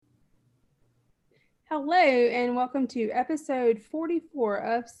Hello, and welcome to episode 44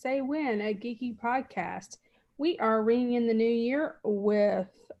 of Say When, a geeky podcast. We are ringing in the new year with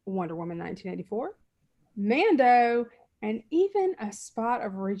Wonder Woman 1984, Mando, and even a spot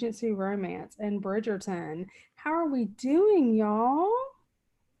of Regency romance and Bridgerton. How are we doing, y'all?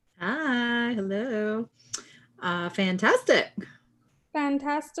 Hi, hello. Fantastic.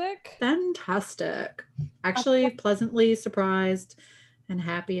 Fantastic. Fantastic. Actually, pleasantly surprised and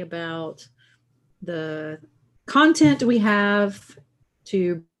happy about the content we have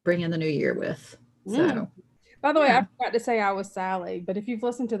to bring in the new year with. So, By the way, I yeah. forgot to say I was Sally, but if you've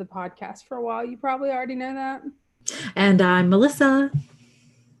listened to the podcast for a while, you probably already know that. And I'm Melissa.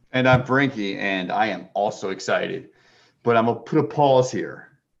 And I'm Frankie, and I am also excited. But I'm gonna put a pause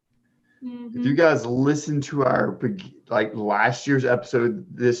here. If you guys listen to our last year's episode,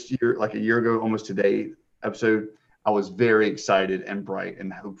 this year, like a year ago, almost today episode, I was very excited and bright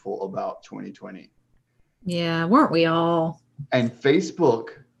and hopeful about 2020. Yeah, weren't we all? And Facebook,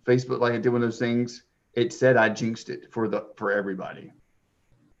 like I did one of those things. It said I jinxed it for everybody.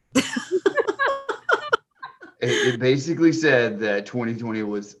 It basically said that 2020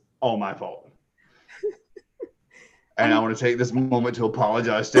 was all my fault. And I want to take this moment to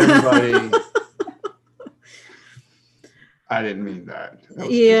apologize to everybody. I didn't mean that.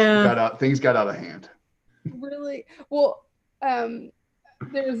 Things got out of hand. Really? Well, there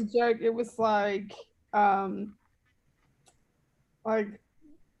was a joke. It was like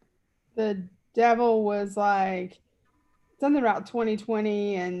the devil was like something about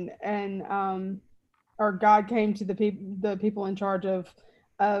 2020 and or God came to the people in charge of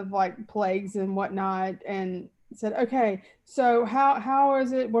like plagues and whatnot and said, okay, so how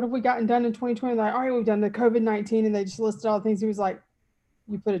is it? What have we gotten done in 2020? Like, all right, we've done the COVID-19, and they just listed all the things. He was like,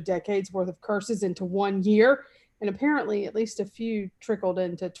 you put a decade's worth of curses into 1 year, and apparently at least a few trickled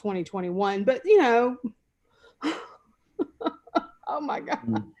into 2021. But oh my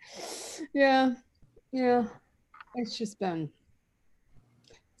god, yeah, it's been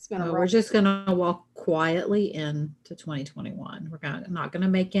a We're just gonna walk quietly into 2021. We're not gonna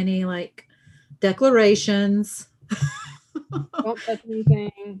make any declarations. Don't touch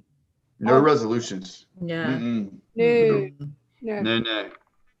anything. No resolutions. Yeah. No.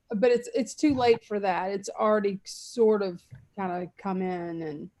 But it's too late for that. It's already sort of kind of come in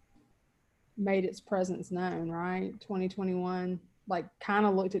and made its presence known, right? 2021, like kind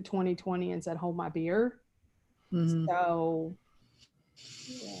of looked at 2020 and said, "Hold my beer." Mm-hmm. So,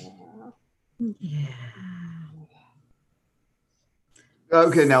 yeah.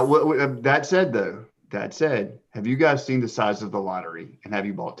 Okay, now that said, have you guys seen the size of the lottery and have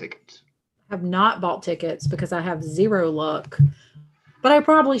you bought tickets? I have not bought tickets because I have zero luck, but I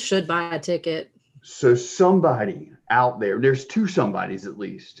probably should buy a ticket. So somebody out there's two somebodies at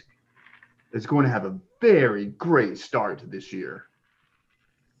least, that's going to have a very great start to this year.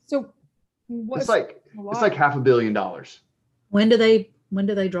 So it's like $500 million. When do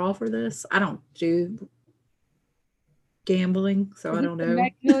they draw for this? I don't do gambling, so I don't know.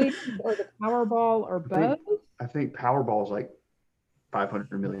 Or the Powerball or both? I think Powerball is like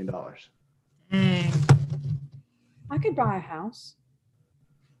 $500 million. Dang. I could buy a house.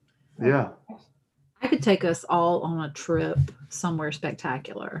 Yeah. I could take us all on a trip somewhere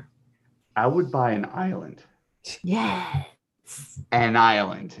spectacular. I would buy an island. Yes. An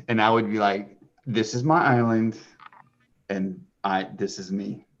island. And I would be like, this is my island and this is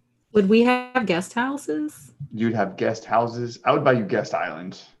me. Would we have guest houses? You'd have guest houses. I would buy you guest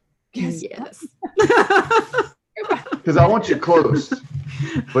islands. Yes. Because I want you close,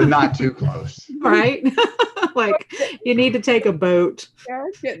 but not too close. Right? Like you need to take a boat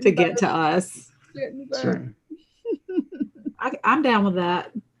to get to us. Right. I'm down with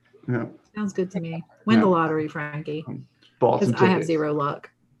that. Yeah. Sounds good to me. Win the lottery, Frankie. Because I have zero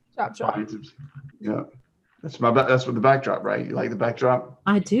luck. Chop. Yeah. That's what the backdrop, right? You like the backdrop?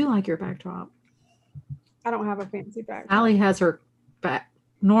 I do like your backdrop. I don't have a fancy backdrop. Allie has her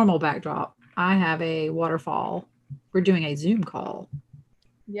normal backdrop. I have a waterfall. We're doing a Zoom call.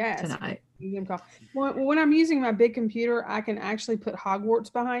 Yes. Tonight. Zoom call. When I'm using my big computer, I can actually put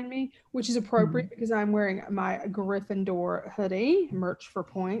Hogwarts behind me, which is appropriate because I'm wearing my Gryffindor hoodie, merch for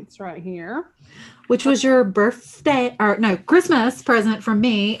points right here. Which was your birthday, or no, Christmas present from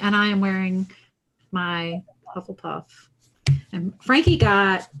me, and I am wearing my Hufflepuff. And Frankie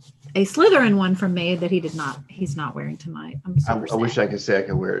got a Slytherin one from me that he's not wearing tonight. I wish I could say I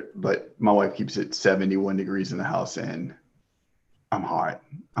could wear it, but my wife keeps it 71 degrees in the house and I'm hot.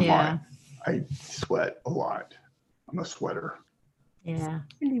 I'm hot. I sweat a lot. I'm a sweater. Yeah.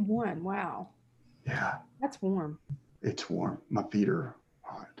 71. Wow. Yeah. That's warm. It's warm. My feet are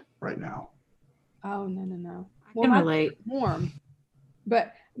hot right now. Oh, no. I can relate. Warm,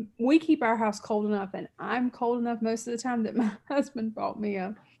 but we keep our house cold enough, and I'm cold enough most of the time that my husband bought me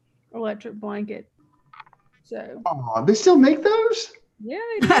a electric blanket. So Oh, they still make those? yeah,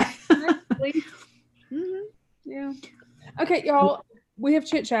 they do. Actually. Yeah. Okay, y'all. We have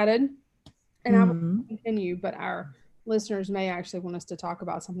chit chatted, and I will Mhm. continue, but our listeners may actually want us to talk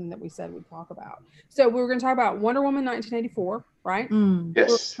about something that we said we'd talk about. So we were going to talk about Wonder Woman 1984, right? Mm. We're going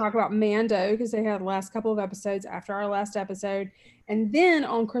Yes. to talk about Mando because they had the last couple of episodes after our last episode. And then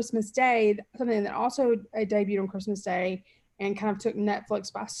on Christmas Day, something that also debuted on Christmas Day and kind of took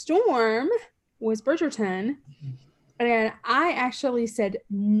Netflix by storm was Bridgerton. And I actually said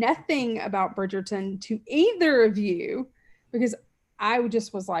nothing about Bridgerton to either of you because I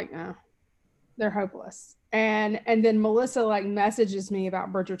just was like, no, they're hopeless. And then Melissa like messages me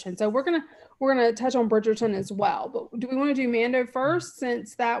about Bridgerton. So we're gonna touch on Bridgerton as well. But do we want to do Mando first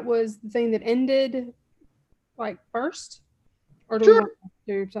since that was the thing that ended like first? Or do we Sure. want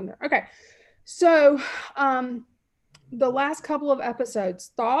to do something? Okay. So the last couple of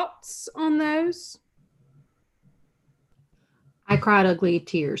episodes, thoughts on those? I cried ugly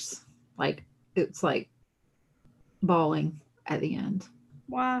tears. Like it's like bawling at the end.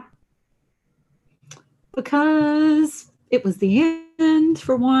 Why? Because it was the end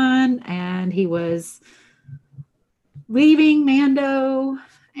for one, and he was leaving Mando,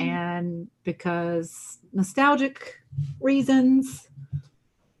 and because nostalgic reasons.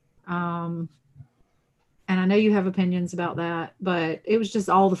 And I know you have opinions about that, but it was just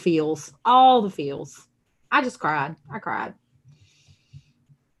all the feels. I just cried. I cried.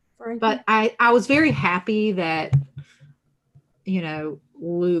 Frankie? But I was very happy that,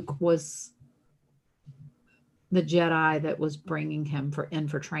 Luke was the Jedi that was bringing him in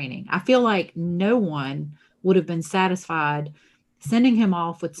for training. I feel like no one would have been satisfied sending him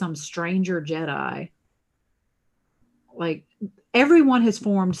off with some stranger Jedi. Like everyone has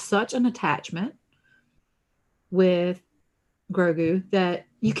formed such an attachment with Grogu that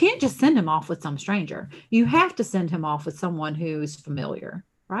you can't just send him off with some stranger. You have to send him off with someone who's familiar,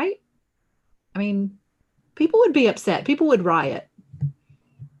 right? I mean, people would be upset. People would riot.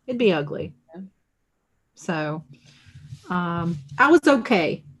 It'd be ugly. So I was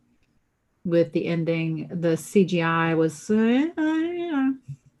okay with the ending. The CGI was,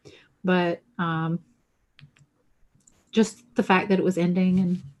 but just the fact that it was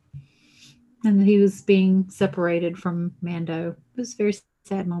ending and he was being separated from Mando, it was a very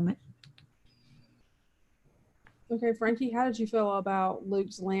sad moment. Okay, Frankie, how did you feel about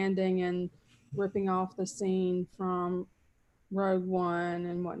Luke's landing and ripping off the scene from Rogue One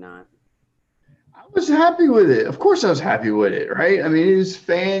and whatnot? I was happy with it. Of course, I was happy with it, right? I mean, it was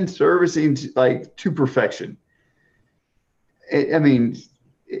fan servicing to perfection. I mean,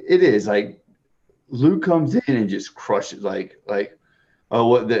 it is like Luke comes in and just crushes, oh,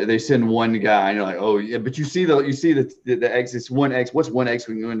 what they send one guy, and you're like, oh yeah, but you see the X, it's one X. What's one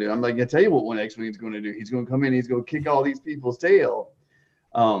X-wing going to do? I'm like, I tell you what one X-wing is going to do. He's going to come in, he's going to kick all these people's tail.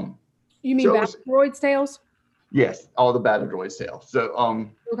 You mean so Battle Droids tails? Yes, all the battle droids tail. So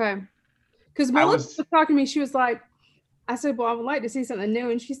Okay. Because Melissa was talking to me, she was like, I said, well, I would like to see something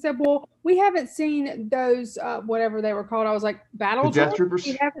new. And she said, well, we haven't seen those, whatever they were called. I was like, battle droids? Death Troopers?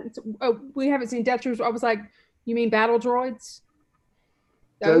 We haven't seen Death Troopers. I was like, you mean battle droids?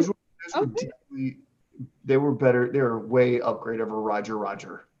 Those were they were better. They were way upgrade over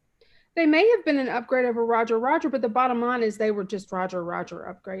Roger. They may have been an upgrade over Roger, but the bottom line is they were just Roger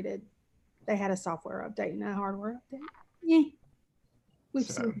upgraded. They had a software update and a hardware update. Yeah. We've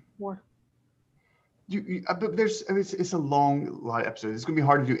seen it before. But it's a lot of episodes. It's gonna be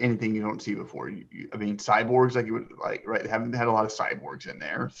hard to do anything you don't see before. I mean, cyborgs right? They haven't had a lot of cyborgs in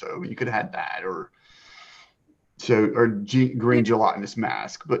there, so you could have had that or green gelatinous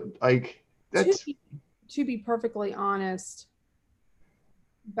mask. But like that's to be perfectly honest,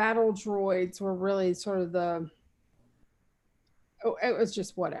 battle droids were really sort of it was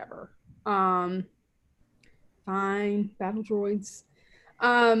just whatever. Fine, battle droids.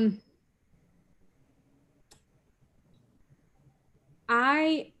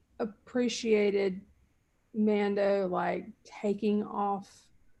 I appreciated Mando like taking off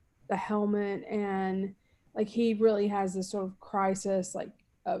the helmet and like he really has this sort of crisis like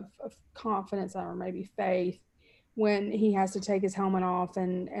of confidence or maybe faith when he has to take his helmet off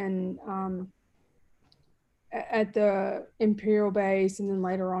and at the Imperial base, and then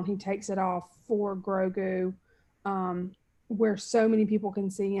later on he takes it off for Grogu, where so many people can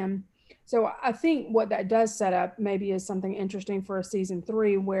see him. So I think what that does set up maybe is something interesting for a season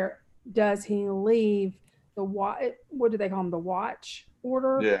 3, where does he leave the what do they call him, the Watch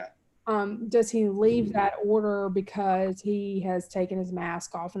Order? Yeah. Does he leave that order because he has taken his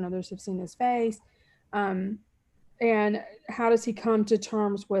mask off and others have seen his face? And how does he come to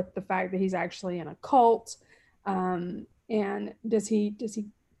terms with the fact that he's actually in a cult? And does he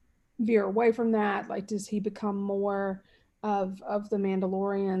veer away from that? Like, does he become more of the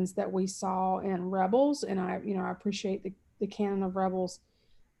Mandalorians that we saw in Rebels? And I appreciate the canon of Rebels.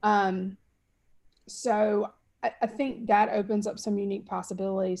 So I think that opens up some unique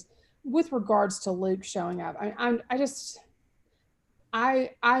possibilities with regards to Luke showing up.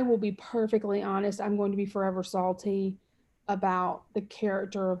 I will be perfectly honest. I'm going to be forever salty about the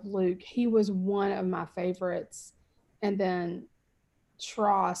character of Luke. He was one of my favorites. And then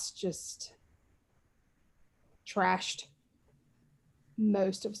Tross just trashed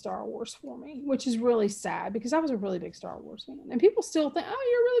most of Star Wars for me, which is really sad because I was a really big Star Wars fan. And people still think, oh,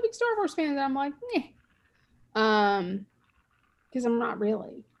 you're a really big Star Wars fan. And I'm like, because I'm not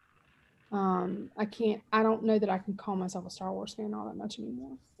really. I don't know that I can call myself a Star Wars fan all that much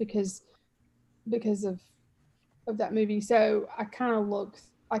anymore because of that movie. So I kind of look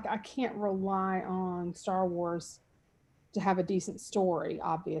like I can't rely on Star Wars to have a decent story,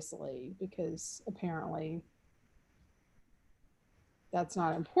 obviously, because apparently that's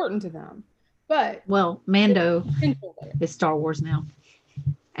not important to them. But well, Mando is Star Wars now,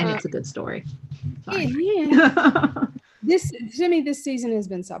 and it's a good story. Yeah. This season has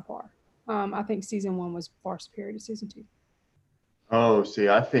been subpar. I think season 1 was far superior to season 2. Oh, see,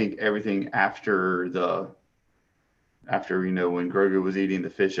 I think everything after when Grogu was eating the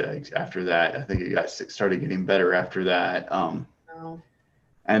fish eggs, after that, I think it started getting better after that. And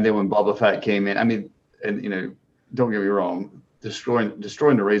then when Boba Fett came in, I mean, and don't get me wrong, destroying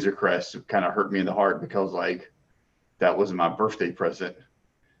the Razor Crest kind of hurt me in the heart because like that wasn't my birthday present.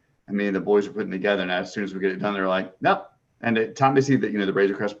 I mean, the boys were putting together, and as soon as we get it done, they're like, nope. And the time they see that the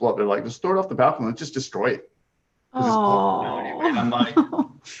Razor Crest blow up, they're like, let's throw it off the balcony, let's just destroy it. Oh, anyway. And I'm like,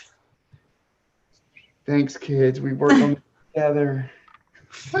 thanks, kids. We worked on it together.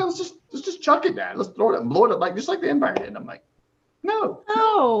 Well, let's just chuck it down. Let's throw it up, blow it up like like the Empire did. And I'm like,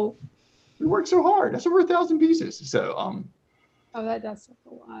 no. We worked so hard. That's over 1,000 pieces. So Oh, that does suck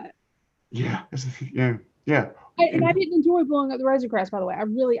a lot. Yeah. And I didn't enjoy blowing up the Razor Crest, by the way.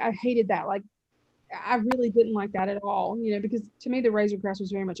 I hated that. Like, I really didn't like that at all. Because to me, the Razor Crest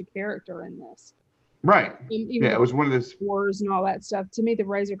was very much a character in this. Right. Even it was one of those wars and all that stuff. To me, the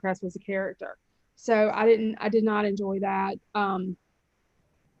Razor Crest was a character. So I did not enjoy that. I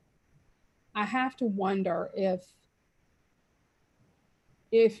have to wonder if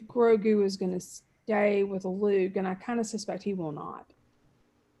Grogu is going to stay with Luke, and I kind of suspect he will not.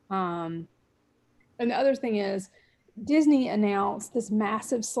 And the other thing is, Disney announced this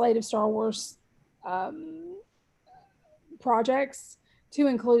massive slate of Star Wars projects to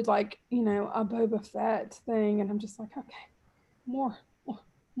include like a Boba Fett thing, and I'm just like, okay, more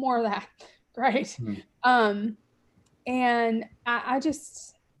of that. Great. And I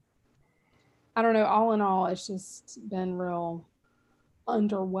don't know, all in all, it's just been real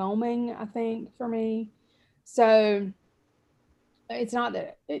underwhelming, I think, for me. So it's not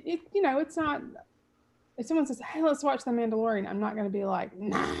that it's not, if someone says, hey, let's watch The Mandalorian, I'm not going to be like,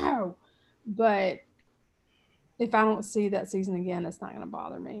 no. But if I don't see that season again, it's not going to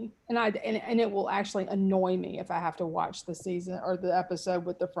bother me. And it will actually annoy me if I have to watch the season or the episode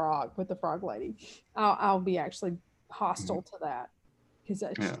with the frog lady. I'll be actually hostile to that because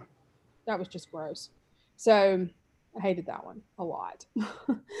that was just gross. So I hated that one a lot.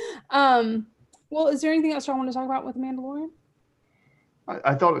 Well, is there anything else I want to talk about with The Mandalorian?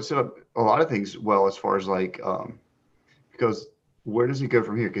 I thought it set up a lot of things well as far as like because where does he go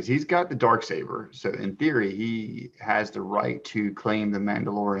from here? Because he's got the Darksaber, so in theory he has the right to claim the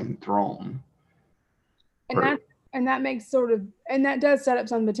Mandalorian throne. And that makes and that does set up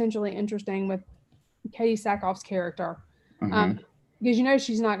something potentially interesting with Katie Sackhoff's character, because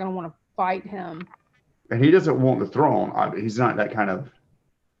she's not going to want to fight him, and he doesn't want the throne. He's not that kind of.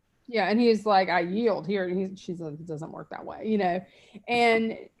 Yeah, and he's like, I yield here. She says it doesn't work that way,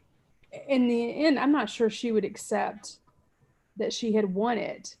 And in the end, I'm not sure she would accept that she had won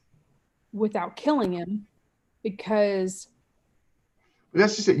it without killing him, because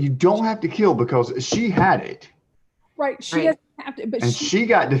that's just it. You don't have to kill because she had it. Right. She doesn't have to, but she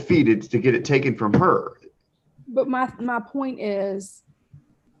got defeated to get it taken from her. But my point is,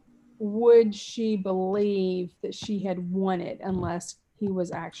 would she believe that she had won it unless he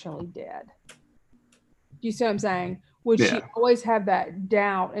was actually dead? Do you see what I'm saying? Would she always have that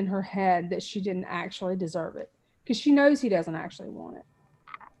doubt in her head that she didn't actually deserve it? Because she knows he doesn't actually want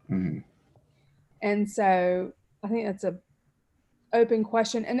it. And so I think that's open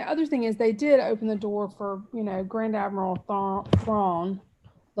question. And the other thing is they did open the door for, Grand Admiral Thrawn,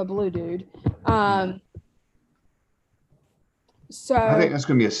 the blue dude. So I think that's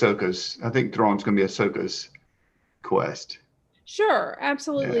going to be Ahsoka's. I think Thrawn's going to be Ahsoka's quest. sure,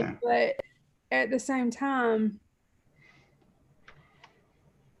 absolutely. Yeah. But at the same time,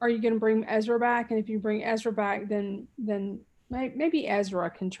 are you going to bring Ezra back? And if you bring Ezra back, then maybe Ezra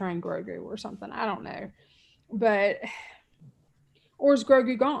can train Grogu or something. I don't know. But, or is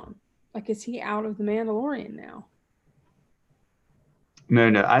Grogu gone? Like, is he out of the Mandalorian now?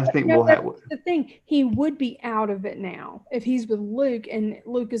 No. I think we'll that's have. the thing. He would be out of it now if he's with Luke, and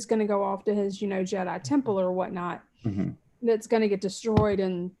Luke is going to go off to his, Jedi temple or whatnot. Mhm. That's going to get destroyed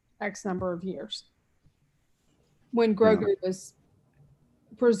in X number of years. When Grogu was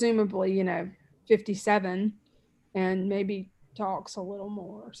presumably, 57, and maybe talks a little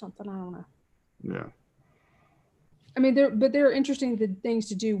more or something. I don't know. Yeah. I mean, there are interesting things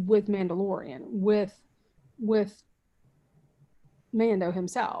to do with Mandalorian, with Mando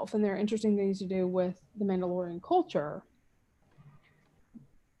himself, and there are interesting things to do with the Mandalorian culture.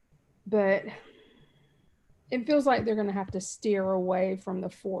 But it feels like they're going to have to steer away from the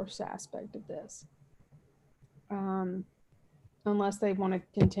Force aspect of this, unless they want to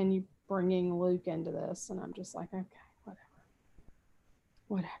continue bringing Luke into this. And I'm just like, okay,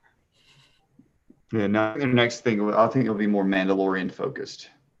 whatever. Yeah. Now the next thing, I think it'll be more Mandalorian focused.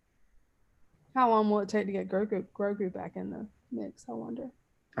 How long will it take to get Grogu back in the mix? I wonder.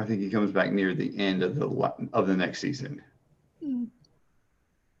 I think he comes back near the end of the next season.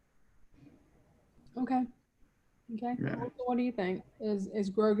 Okay. Yeah. What do you think? Is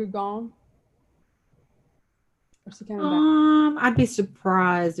Grogu gone? Or is he coming back? I'd be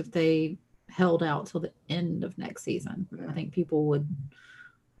surprised if they held out till the end of next season. Yeah. I think people would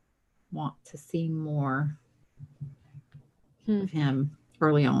want to see more of him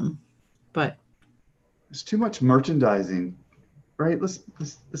early on, but It's too much merchandising, right? Let's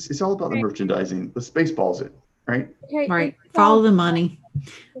it's all about the merchandising. Let's Spaceballs it, right? Okay, right, follow the money.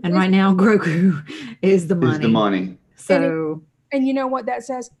 And right now, Grogu is the money. Is the money. So, and you know what that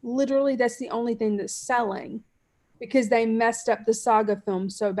says? Literally, that's the only thing that's selling, because they messed up the Saga film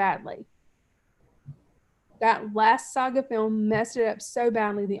so badly. That last Saga film messed it up so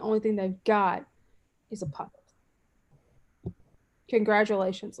badly. The only thing they've got is a puppet.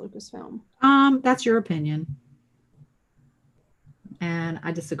 Congratulations, Lucasfilm. That's your opinion, and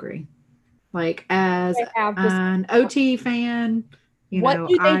I disagree. Like, as an OT fan, what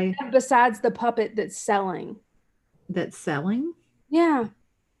do they have besides the puppet that's selling? That's selling? Yeah.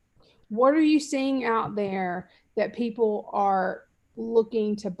 What are you seeing out there that people are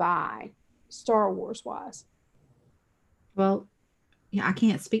looking to buy, Star Wars wise? Well, yeah, I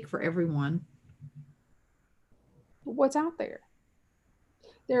can't speak for everyone. But what's out there?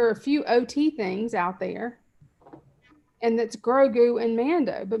 There are a few OT things out there, and that's Grogu and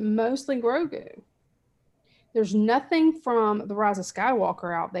Mando, but mostly Grogu. There's nothing from The Rise of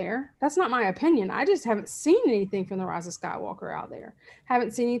Skywalker out there. That's not my opinion. I just haven't seen anything from The Rise of Skywalker out there.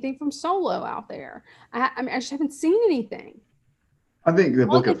 Haven't seen anything from Solo out there. I mean, I just haven't seen anything. I think the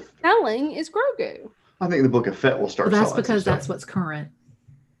book of selling is Grogu. I think the Book of Fett will start selling. That's because that's what's current.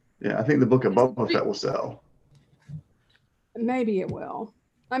 Yeah, I think the Book of Boba Fett will sell. Maybe it will.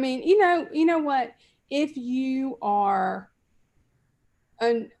 I mean, you know what? If you are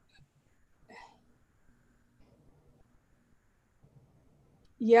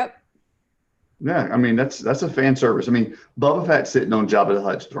Yep. Yeah, I mean that's a fan service. I mean, Boba Fett sitting on Jabba the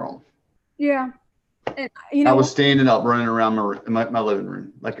Hutt's throne. Yeah. And I was standing up, running around my living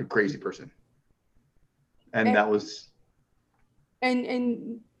room like a crazy person. And that was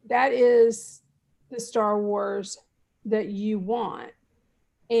and that is the Star Wars that you want.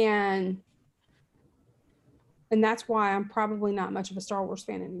 And that's why I'm probably not much of a Star Wars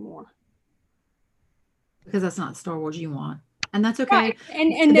fan anymore. Because that's not Star Wars you want. And that's okay. Right.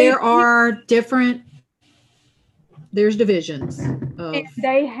 And there's divisions of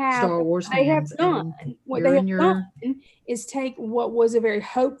they have Star Wars fans. They have done what they have done is take what was a very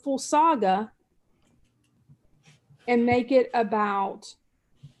hopeful saga and make it about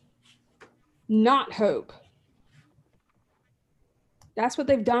not hope. That's what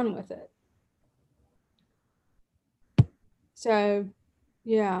they've done with it. So,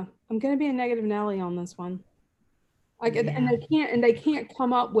 yeah, I'm going to be a negative Nelly on this one. Like, yeah. and they can't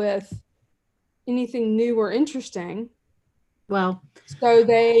come up with anything new or interesting. Well, so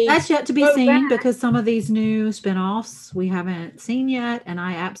that's yet to be seen because some of these new spinoffs we haven't seen yet, and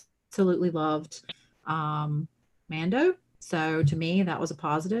I absolutely loved Mando. So to me, that was a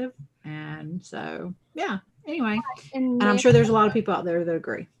positive, and so yeah, Anyway, And and I'm sure there's a lot of people out there that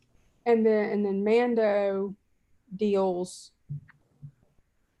agree. and then Mando deals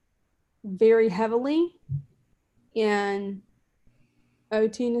very heavily in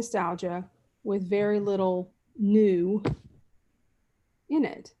OT nostalgia with very little new in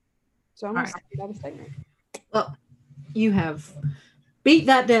it. So I'm going to say that a statement. Well, you have beat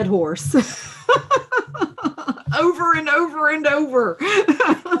that dead horse over and over and over.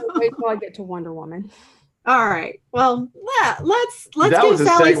 Wait till I get to Wonder Woman. All right. Well, let's That give was a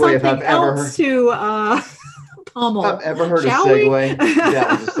Sally segue if something I've ever else to pummel. I've ever heard Shall a we? segue.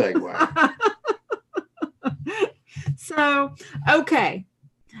 That was a segue. So, okay.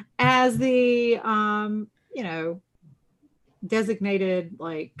 As the designated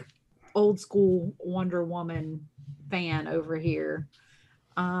like old school Wonder Woman fan over here,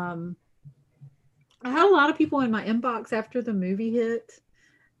 I had a lot of people in my inbox after the movie hit,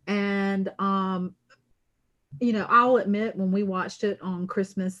 and I'll admit, when we watched it on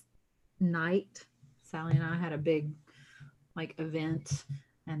Christmas night, Sally and I had a big like event,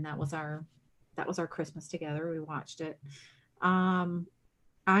 and that was our Christmas together. We watched it.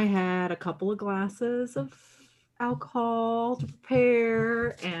 I had a couple of glasses of alcohol to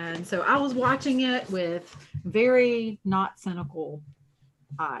prepare, and so I was watching it with very not cynical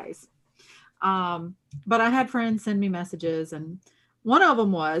eyes. But I had friends send me messages, and one of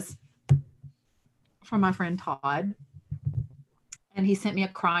them was from my friend Todd, and he sent me a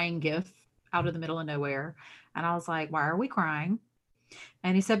crying gif out of the middle of nowhere, and I was like, why are we crying?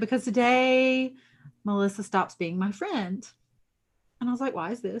 And he said, because today Melissa stops being my friend. And I was like,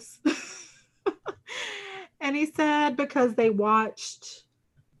 why is this? And he said, because they watched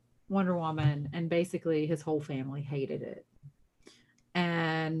Wonder Woman and basically his whole family hated it.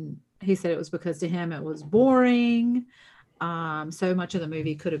 And he said it was because to him it was boring. So much of the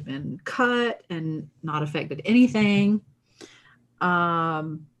movie could have been cut and not affected anything.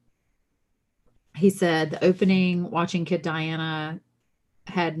 He said the opening, watching Kid Diana,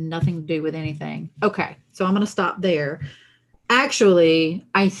 had nothing to do with anything. Okay, so I'm going to stop there. Actually,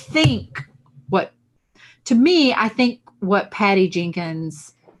 I think what Patty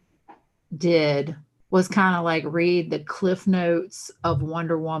Jenkins did was kind of like read the Cliff Notes of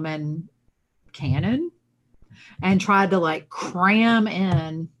Wonder Woman canon and tried to like cram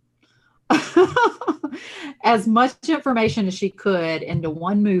in as much information as she could into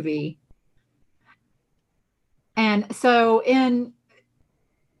one movie. And so in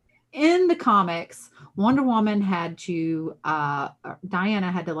the comics, Wonder Woman had to,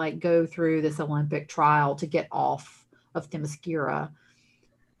 Diana had to like go through this Olympic trial to get off of Themyscira,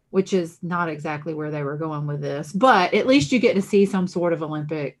 which is not exactly where they were going with this, but at least you get to see some sort of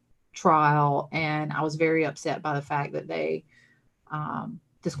Olympic trial. And I was very upset by the fact that they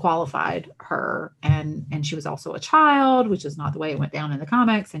disqualified her, and she was also a child, which is not the way it went down in the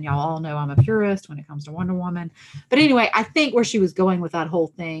comics. And y'all all know I'm a purist when it comes to Wonder Woman. But anyway, I think where she was going with that whole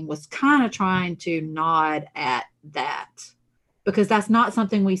thing was kind of trying to nod at that, because that's not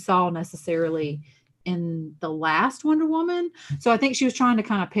something we saw necessarily in the last Wonder Woman. So I think she was trying to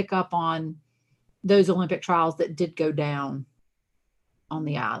kind of pick up on those Olympic trials that did go down on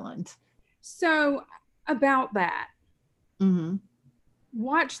the island. So about that,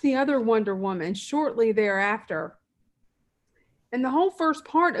 watch the other Wonder Woman shortly thereafter. And the whole first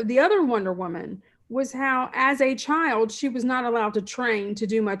part of the other Wonder Woman was how, as a child, she was not allowed to train to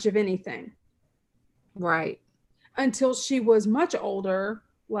do much of anything. Right. Until she was much older,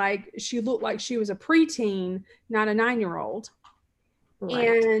 like she looked like she was a preteen, not a 9-year-old.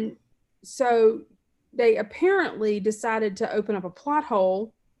 Right. And so they apparently decided to open up a plot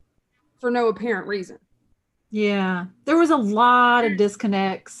hole for no apparent reason. Yeah, there was a lot of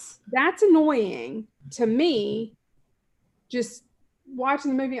disconnects. That's annoying to me. Just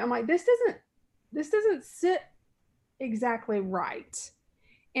watching the movie, I'm like, this doesn't sit exactly right.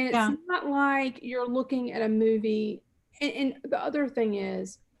 And it's not like you're looking at a movie. And the other thing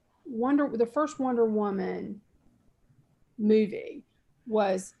is, the first Wonder Woman movie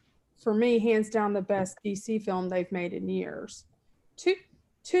was, for me, hands down the best DC film they've made in years.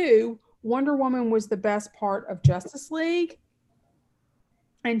 Two, Wonder Woman was the best part of Justice League.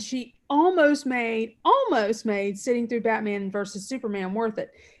 And she almost made sitting through Batman versus Superman worth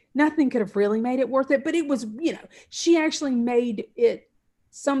it. Nothing could have really made it worth it, but it was, she actually made it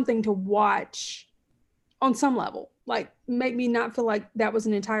something to watch on some level. Like, make me not feel like that was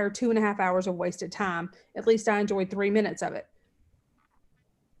an entire 2.5 hours of wasted time. At least I enjoyed 3 minutes of it.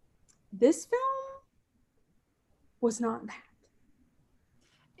 This film was not that.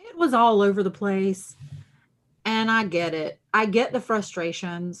 It was all over the place. And I get it. I get the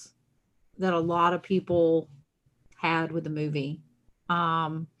frustrations. that a lot of people had with the movie.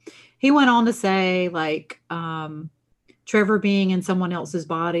 He went on to say, like, Trevor being in someone else's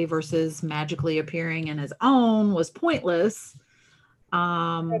body versus magically appearing in his own was pointless.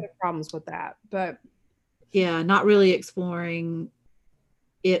 Other problems with that, but Yeah, not really exploring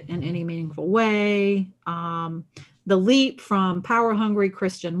it in any meaningful way. The leap from power hungry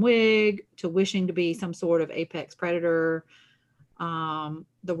Christian Wiig to wishing to be some sort of apex predator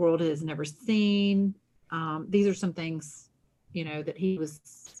the world has never seen. These are some things, that he was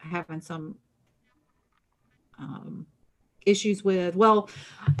having some issues with. Well,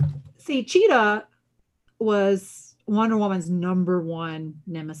 see, Cheetah was Wonder Woman's number one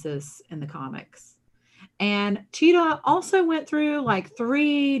nemesis in the comics. And Cheetah also went through like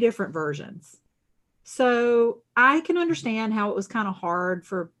 3 different versions. So I can understand how it was kind of hard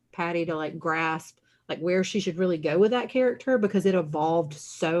for Patty to like grasp like where she should really go with that character because it evolved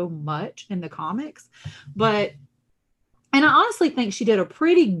so much in the comics. And I honestly think she did a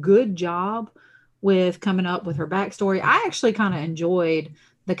pretty good job with coming up with her backstory. I actually kind of enjoyed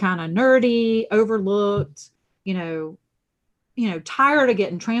the kind of nerdy, overlooked, you know, tired of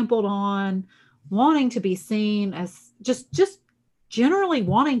getting trampled on, wanting to be seen as just generally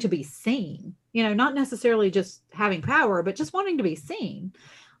wanting to be seen, not necessarily just having power, but just wanting to be seen.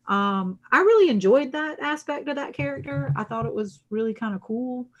 I really enjoyed that aspect of that character. I thought it was really kind of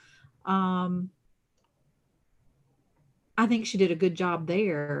cool. I think she did a good job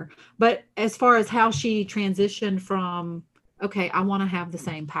there. But as far as how she transitioned from, okay, I want to have the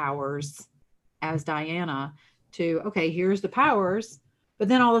same powers as Diana to, okay, here's the powers. But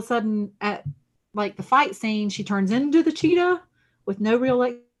then all of a sudden at like the fight scene, she turns into the cheetah with no real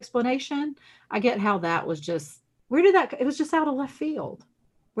explanation. I get how that was just, it was just out of left field.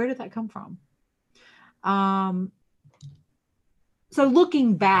 Where did that come from? So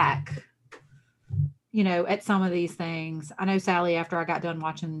looking back, at some of these things, I know, Sally, after I got done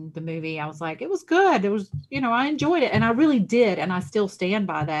watching the movie, I was like, it was good. It was, I enjoyed it. And I really did. And I still stand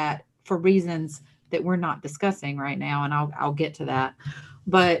by that for reasons that we're not discussing right now. And I'll get to that.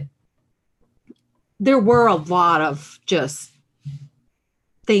 But there were a lot of just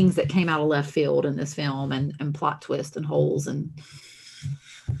things that came out of left field in this film and plot twists and holes. And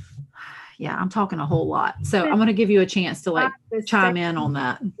yeah, I'm talking a whole lot. So I'm going to give you a chance to like chime in on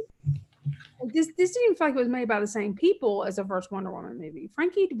that. This didn't feel like it was made by the same people as the first Wonder Woman movie.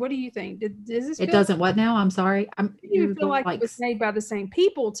 Frankie, what do you think? Does this? It doesn't. What now? I'm sorry. You feel like it was made by the same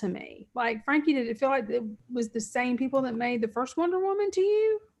people to me. Like Frankie, did it feel like it was the same people that made the first Wonder Woman to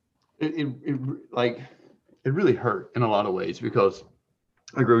you? It really hurt in a lot of ways because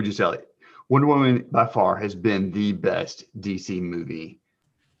I agree with you, Sally. Wonder Woman by far has been the best DC movie.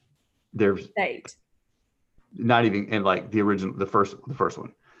 There's not even in like the original, the first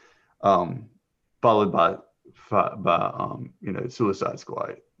one. Followed by Suicide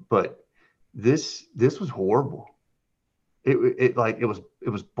Squad. But this was horrible. It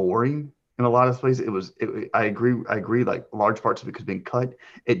was boring in a lot of places. I agree. Like large parts of it could have been cut.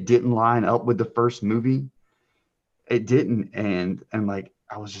 It didn't line up with the first movie. It didn't, and like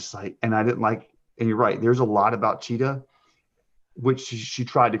I was just like, and I didn't like. And you're right. There's a lot about Cheetah, which she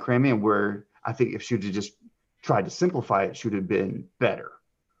tried to cram in. Where I think if she would have just tried to simplify it, she would have been better.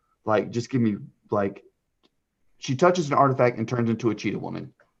 Like, just give me, like, she touches an artifact and turns into a cheetah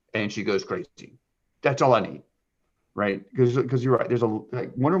woman and she goes crazy. That's all I need. Right. Because you're right. There's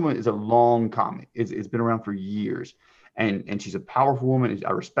Wonder Woman is a long comic. It's been around for years. And she's a powerful woman. I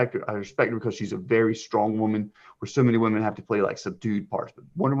respect her. I respect her because she's a very strong woman where so many women have to play like subdued parts. But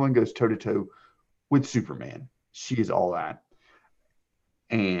Wonder Woman goes toe to toe with Superman. She is all that.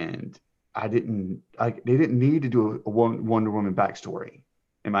 And they didn't need to do a Wonder Woman backstory,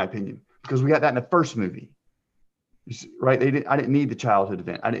 in my opinion, because we got that in the first movie, right? I didn't need the childhood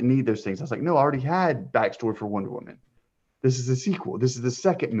event. I didn't need those things. I was like, no, I already had backstory for Wonder Woman. This is a sequel. This is the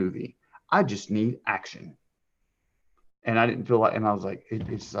second movie. I just need action. And I didn't feel like, and I was like,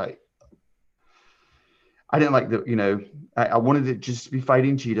 it's like, I didn't like I wanted it just to be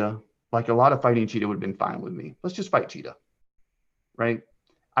fighting Cheetah. Like a lot of fighting Cheetah would have been fine with me. Let's just fight Cheetah, right?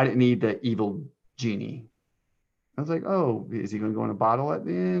 I didn't need the evil genie. I was like, oh, is he going to go in a bottle at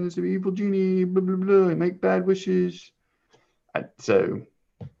the end? It's an evil genie, blah, blah, blah, and make bad wishes. So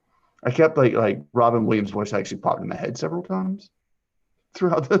I kept like Robin Williams' voice actually popped in my head several times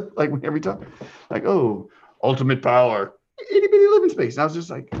throughout every time. Like, oh, ultimate power, itty bitty living space. And I was just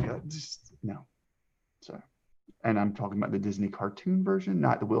like, just no. So, and I'm talking about the Disney cartoon version,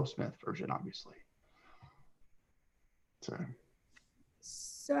 not the Will Smith version, obviously. So,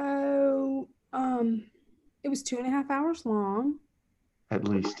 it was 2.5 hours long. At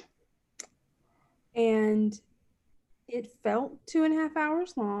least. And it felt 2.5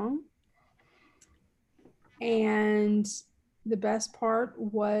 hours long. And the best part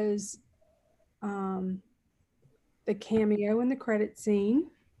was the cameo in the credit scene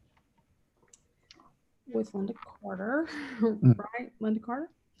with Linda Carter, right? Linda Carter,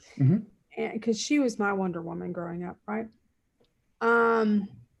 and because she was my Wonder Woman growing up, right?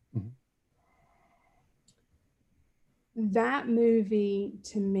 That movie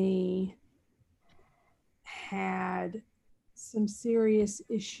to me had some serious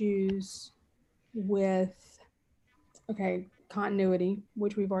issues with continuity,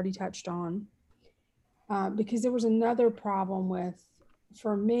 which we've already touched on, because there was another problem with,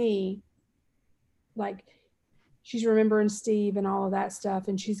 for me, like, she's remembering Steve and all of that stuff,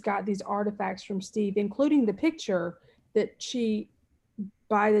 and she's got these artifacts from Steve, including the picture that she,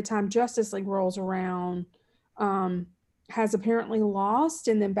 by the time Justice League rolls around, has apparently lost,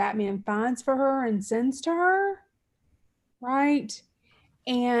 and then Batman finds for her and sends to her, right?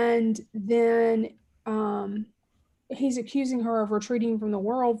 And then he's accusing her of retreating from the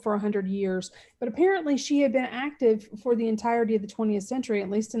world for 100 years, but apparently she had been active for the entirety of the 20th century, at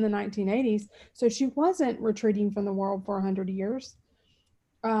least in the 1980s, so she wasn't retreating from the world for 100 years.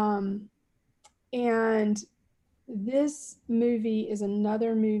 And this movie is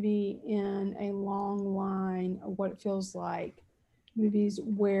another movie in a long line of what it feels like movies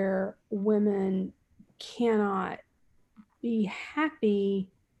where women cannot be happy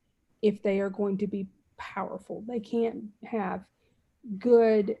if they are going to be powerful. They can't have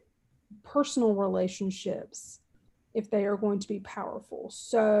good personal relationships if they are going to be powerful.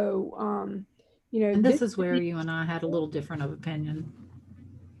 So, and this is where you and I had a little different of opinion.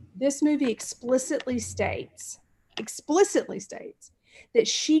 This movie explicitly states that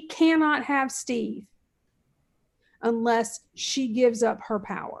she cannot have Steve unless she gives up her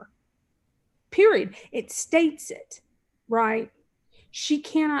power. Period. It states it, right? She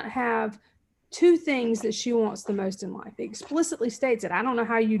cannot have two things that she wants the most in life. It explicitly states it. I don't know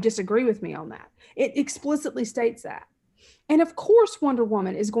how you disagree with me on that. It explicitly states that. And of course, Wonder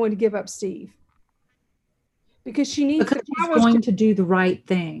Woman is going to give up Steve because she needs because she's going to do the right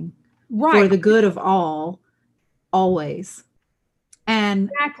thing, right, for the good of all, always. And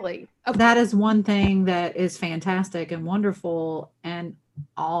exactly, that is one thing that is fantastic and wonderful and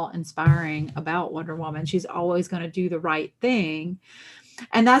awe-inspiring about Wonder Woman. She's always going to do the right thing.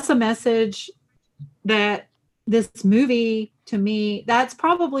 And that's a message that this movie, to me, that's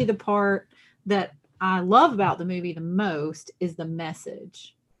probably the part that I love about the movie the most, is the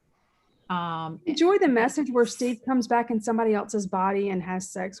message. Enjoy the message where Steve comes back in somebody else's body and has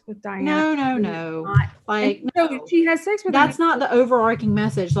sex with Diana. No. Like, no, she has sex with that's not the overarching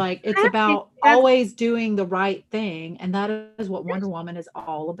message. Like, it's about always doing the right thing. And that is what Wonder Woman is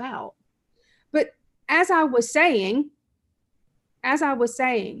all about. But as I was saying,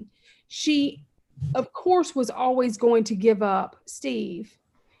 she, of course, was always going to give up Steve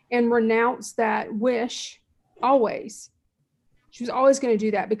and renounce that wish. Always. She was always going to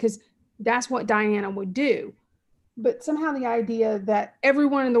do that because that's what Diana would do. But somehow the idea that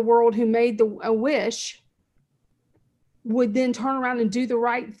everyone in the world who made a wish would then turn around and do the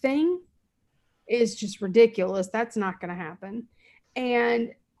right thing is just ridiculous. That's not going to happen.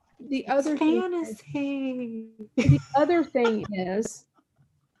 And the other thing is,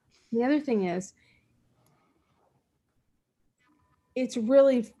 it's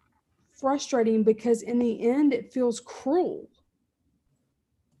really frustrating because in the end, it feels cruel.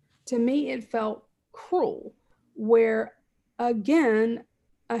 To me, it felt cruel, where, again,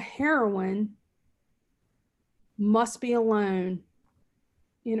 a heroine must be alone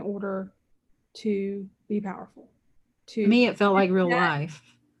in order to be powerful. To me, it felt like real life.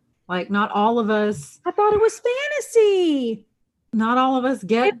 Like, not all of us. I thought it was fantasy. Not all of us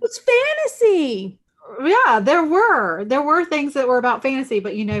get. It was fantasy. Yeah, there were things that were about fantasy,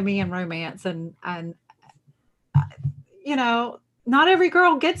 but you know me and romance, and you know, not every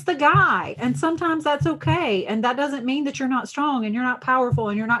girl gets the guy, and sometimes that's okay. And that doesn't mean that you're not strong and you're not powerful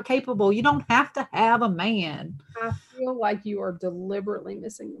and you're not capable. You don't have to have a man. I feel like you are deliberately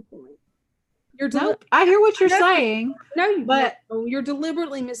missing the point. Nope, I hear what you're saying. No, you're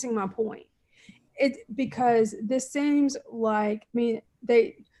deliberately missing my point. Because this seems like,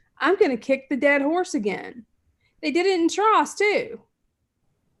 I'm going to kick the dead horse again. They did it in Tross too.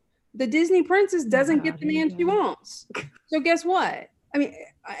 The Disney princess doesn't get the man she wants. So guess what?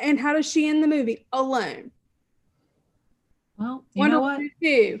 And how does she end the movie? Alone. Well, Wonder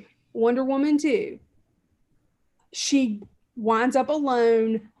Woman 2. She winds up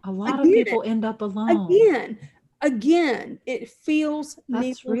alone. A lot of people end up alone. Again, it feels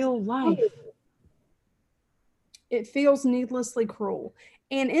that's real life. It feels needlessly cruel.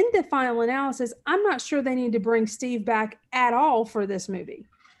 And in the final analysis, I'm not sure they need to bring Steve back at all for this movie.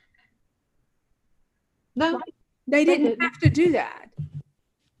 No, Right? They didn't didn't. have to do that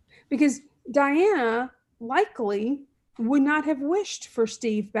because Diana likely would not have wished for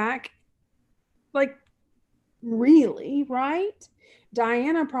Steve back. Like, really, right?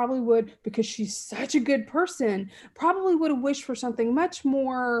 Diana probably would, because she's such a good person, probably would have wished for something much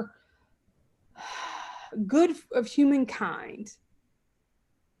more good of humankind.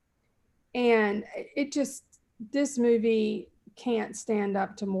 And it just, this movie can't stand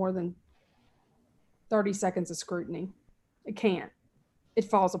up to more than 30 seconds of scrutiny. It can't. It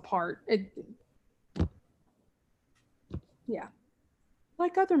falls apart. Yeah.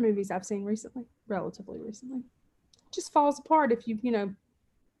 Like other movies I've seen recently, relatively recently. Just falls apart if you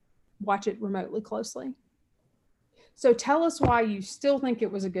watch it remotely closely. So tell us why you still think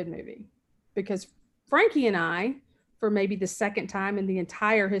it was a good movie. Because Frankie and I, for maybe the second time in the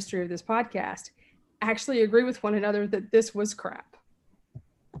entire history of this podcast, actually agree with one another that this was crap.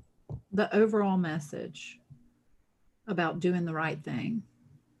 The overall message about doing the right thing,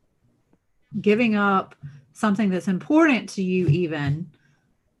 giving up something that's important to you, even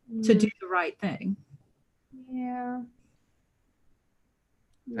to do the right thing. Yeah.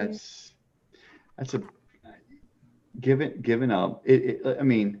 That's a giving up. I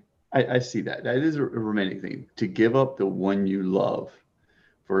mean, I see that. That is a romantic thing. To give up the one you love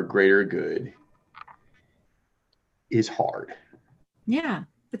for a greater good is hard. Yeah,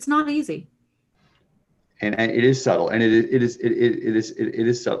 it's not easy. And it is subtle, and it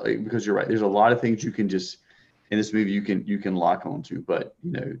is subtle, because you're right. There's a lot of things you can just in this movie you can lock onto, but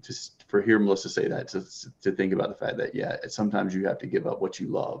just for hear Melissa say that, to think about the fact that sometimes you have to give up what you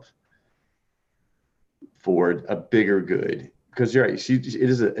love for a bigger good, because you're right. It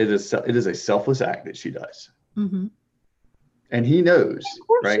is a selfless act that she does, mm-hmm. and he knows, of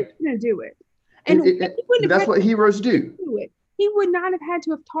course right? She's gonna do it, and that's what heroes do. He would not have had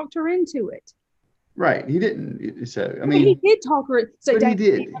to have talked her into it. Right, he didn't. So I mean, he did talk her. So he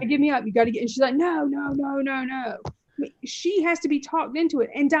did. You gotta give me up. You gotta get. And she's like, no. I mean, she has to be talked into it,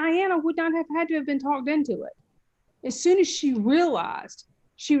 and Diana would not have had to have been talked into it. As soon as she realized,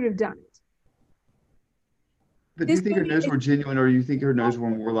 she would have done it. But do you think her no's were genuine, or do you think her no's were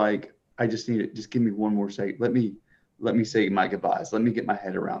more like, I just need it. Just give me one more second. Let me say my goodbyes. Let me get my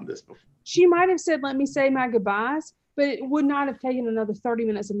head around this before. She might have said, let me say my goodbyes, but it would not have taken another 30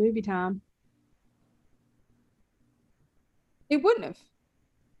 minutes of movie time. It wouldn't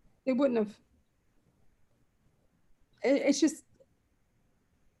have. It's just,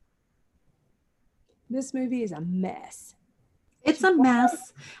 this movie is a mess. It's a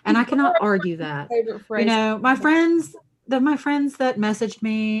mess, and I cannot argue that. Favorite phrase. My friends that messaged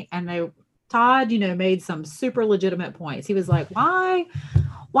me, and Todd, made some super legitimate points. He was like, why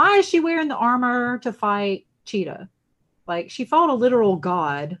is she wearing the armor to fight Cheetah? Like, she fought a literal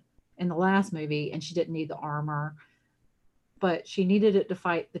god in the last movie, and she didn't need the armor, but she needed it to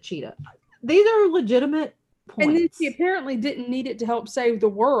fight the cheetah. These are legitimate points. And then she apparently didn't need it to help save the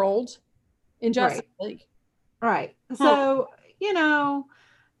world in Justice League. Right. So,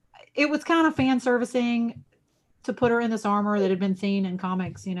 it was kind of fan servicing to put her in this armor that had been seen in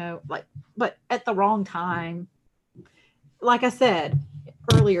comics, but at the wrong time. Like I said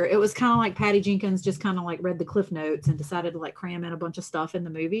earlier, it was kind of like Patty Jenkins just kind of like read the Cliff Notes and decided to like cram in a bunch of stuff in the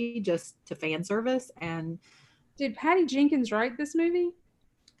movie just to fan service. And did Patty Jenkins write this movie?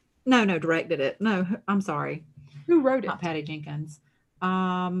 No, directed it. No, I'm sorry. Who wrote it? Not Patty Jenkins.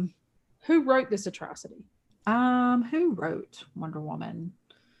 Who wrote this atrocity? Who wrote Wonder Woman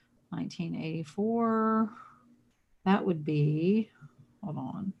 1984? That would be, hold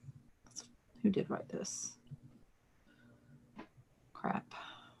on. Who did write this? Crap.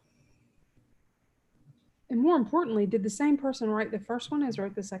 And more importantly, did the same person write the first one as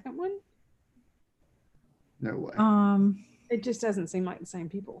wrote the second one? No way. It just doesn't seem like the same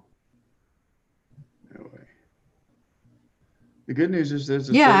people. No way. The good news is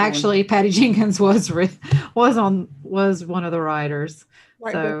there's actually Patty Jenkins was one of the writers.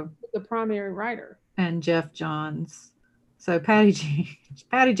 Right, so the primary writer. And Jeff Johns. So Patty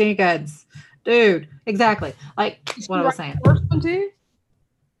Jenkins. Dude, exactly. Like what I was saying. The first one too?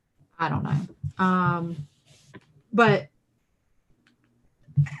 I don't know. But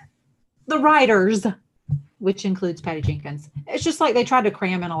the writers, which includes Patty Jenkins, it's just like they tried to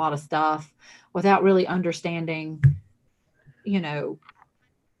cram in a lot of stuff without really understanding,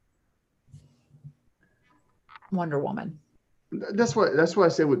 Wonder Woman. That's what I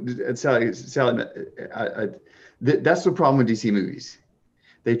said with Sally. That's the problem with DC movies.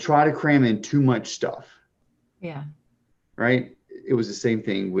 They try to cram in too much stuff. Yeah. right? It was the same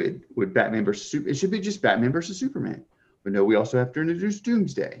thing with Batman versus It should be just Batman versus Superman. But no, we also have to introduce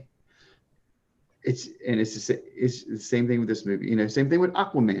Doomsday. It's the same thing with this movie. Same thing with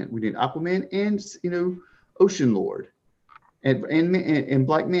Aquaman. We need Aquaman and Ocean Lord and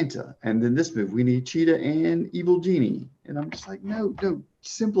Black Manta. And then this movie, we need Cheetah and Evil Genie. And I'm just like, no,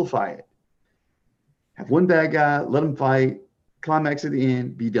 simplify it. Have one bad guy, let him fight, climax at the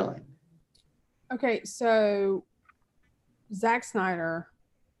end, be done. Okay, so Zack Snyder,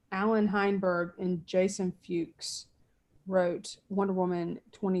 Alan Heinberg, and Jason Fuchs wrote Wonder Woman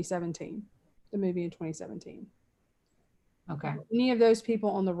 2017, the movie in 2017. Okay. Any of those people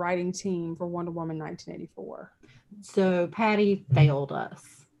on the writing team for Wonder Woman 1984? So Patty failed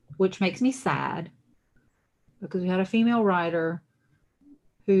us, which makes me sad because we had a female writer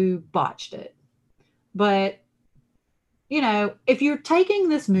who botched it. But, if you're taking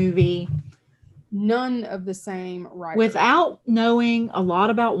this movie, none of the same writers, without knowing a lot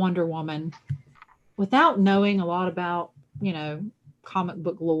about Wonder Woman, without knowing a lot about, comic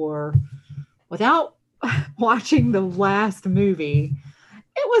book lore, without watching the last movie,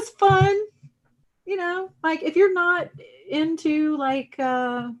 it was fun. Like if you're not into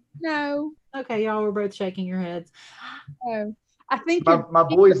no. Okay, y'all were both shaking your heads. No. I think my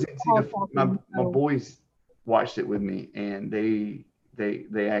boys didn't see my boys watched it with me, and they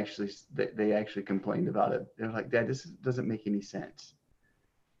actually complained about it. They're like, Dad, this doesn't make any sense.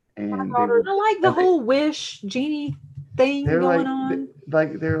 And I like the whole wish genie thing going on.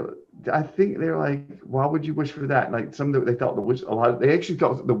 I think they're like, why would you wish for that? Like they thought they actually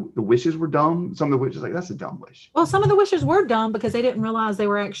thought the wishes were dumb. Some of the wishes, like, that's a dumb wish. Well, some of the wishes were dumb because they didn't realize they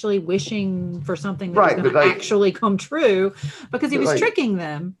were actually wishing for something that was going to actually come true, because he was tricking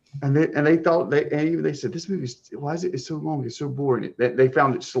them. And they thought and they said, this movie why is it's so long? It's so boring. They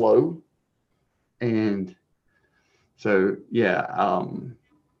found it slow. And so, yeah.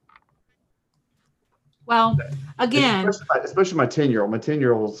 Well, again, especially my 10-year-old. My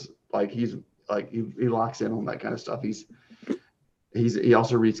 10-year-old's like, he's like, he locks in on that kind of stuff. He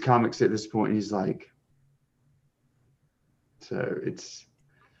also reads comics at this point. And he's like, so it's.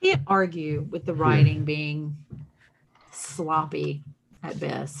 Can't argue with the writing being sloppy at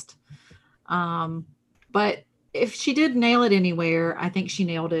best. But if she did nail it anywhere, I think she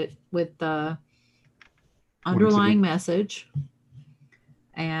nailed it with the underlying message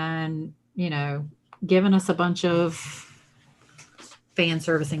and, giving us a bunch of fan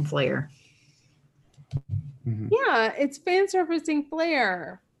servicing flair. Mm-hmm. Yeah, it's fan servicing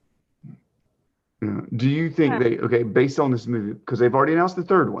flair. Do you think based on this movie, because they've already announced the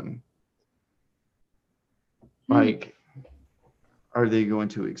third one, like, are they going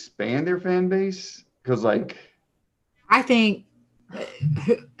to expand their fan base? Because, like, I think,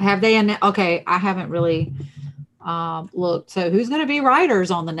 have they? Okay, I haven't really looked. So who's going to be writers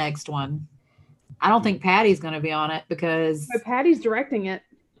on the next one? I don't think Patty's going to be on it because. But Patty's directing it.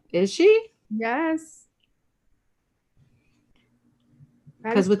 Is she? Yes.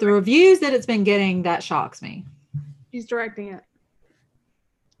 Because with the reviews that it's been getting, that shocks me. She's directing it.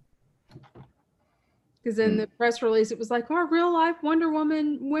 Because in the press release, it was like, our real life Wonder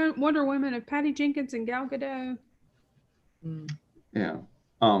Women of Patty Jenkins and Gal Gadot. Yeah.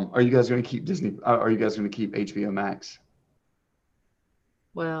 Are you guys going to keep Disney? Are you guys going to keep HBO Max?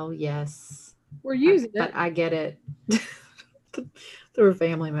 Well, yes. We're using it. But I get it through a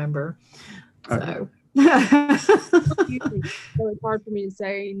family member. Okay. So it's hard for me to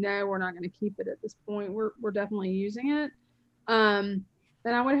say, no, we're not going to keep it at this point. We're definitely using it. And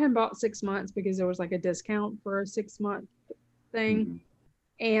I went ahead and bought 6 months because there was like a discount for a 6-month thing.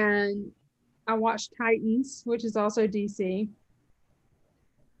 Mm-hmm. And I watched Titans, which is also DC.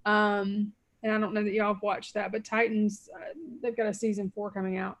 And I don't know that y'all have watched that, but Titans, they've got a season 4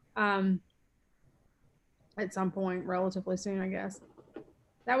 coming out at some point relatively soon, I guess.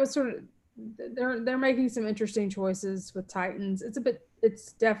 That was sort of, they're making some interesting choices with Titans.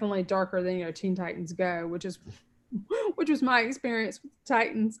 It's definitely darker than Teen Titans Go, which was my experience with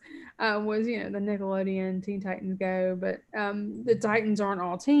Titans. Was the Nickelodeon Teen Titans Go, but the Titans aren't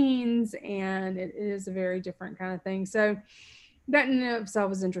all teens, and it is a very different kind of thing. So that in and of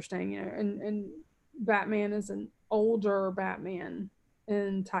itself is interesting, and Batman is an older Batman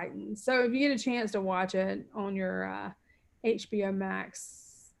in Titans. So if you get a chance to watch it on your HBO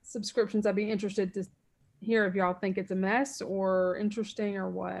Max subscriptions, I'd be interested to hear if y'all think it's a mess or interesting or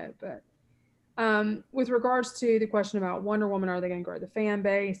what. But with regards to the question about Wonder Woman, are they going to grow the fan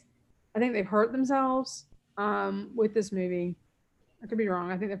base? I think they've hurt themselves with this movie. I could be wrong.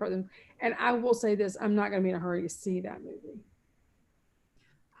 I think they've hurt them. And I will say this, I'm not going to be in a hurry to see that movie.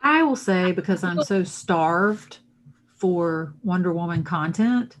 I will say, because I'm so starved for Wonder Woman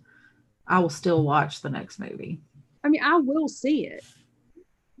content, I will still watch the next movie. I mean, I will see it,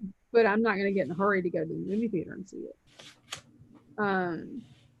 but I'm not going to get in a hurry to go to the movie theater and see it.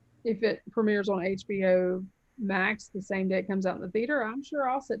 If it premieres on HBO Max the same day it comes out in the theater, I'm sure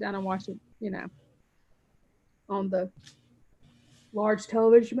I'll sit down and watch it, on the large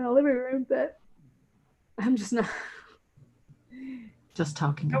television in my living room, but I'm just not. Just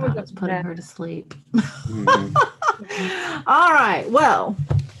talking I was about it's putting upset. her to sleep. Mhm. All right. Well,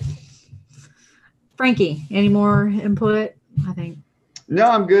 Frankie, any more input? I think. No,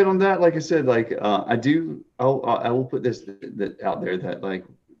 I'm good on that. Like I said, like I will put this out there that like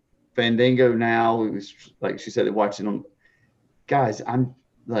Fandango now, it was like she said, watching them. Guys, I'm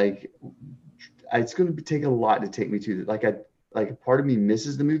like, it's going to take a lot to take me to like a part of me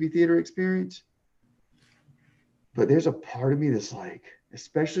misses the movie theater experience, but there's a part of me that's like,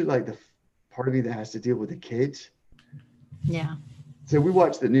 especially like the part of me that has to deal with the kids. Yeah. So we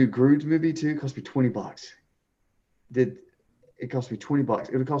watched the new Grooves movie too. It cost me $20. It cost me $20?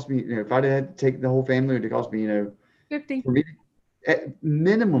 It would cost me, if I'd had to take the whole family, it would cost me, 50. for me, at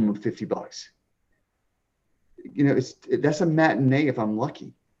minimum of $50. That's a matinee if I'm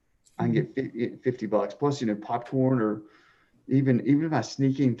lucky. I can get $50 plus, popcorn, or even if I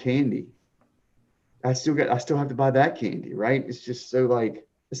sneak in candy, I still have to buy that candy, right? It's just so like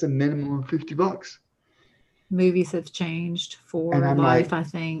it's a minimum of $50. Movies have changed for And I'm life, like, I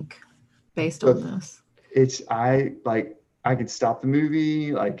think, based on but this. I can stop the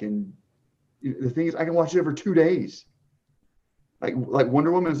movie. The thing is, I can watch it over 2 days. Like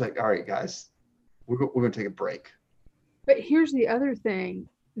Wonder Woman is like, all right, guys, we're going to take a break. But here's the other thing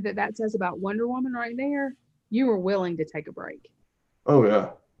that says about Wonder Woman right there. You were willing to take a break. Oh yeah.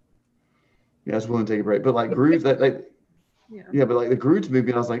 Yeah, I was willing to take a break. But like Grooves, but like the Grooves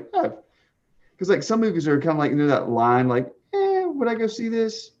movie, I was like, oh. Because like some movies are kind of like, that line, like, would I go see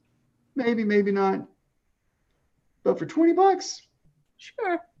this? Maybe, maybe not. But for $20,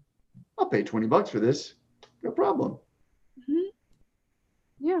 Sure. I'll pay $20 for this. No problem. Mm-hmm.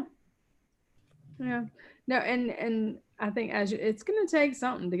 Yeah. Yeah. No, and I think it's going to take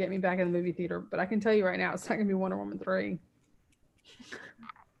something to get me back in the movie theater, but I can tell you right now, it's not going to be Wonder Woman 3.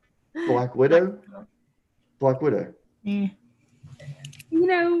 Black Widow? Black Widow. Yeah.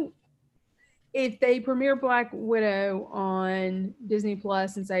 If they premiere Black Widow on Disney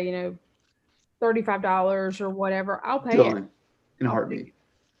Plus and say, $35 or whatever, I'll pay it. Done. In a heartbeat.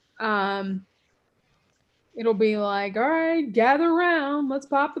 It'll be like, all right, gather around, let's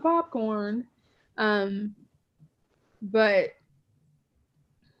pop the popcorn. But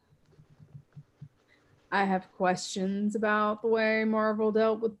I have questions about the way Marvel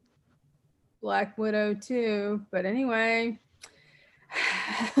dealt with Black Widow too. But anyway.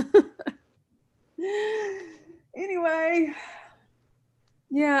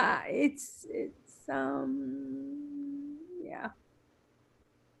 Yeah, it's yeah.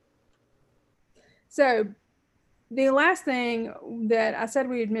 So the last thing that I said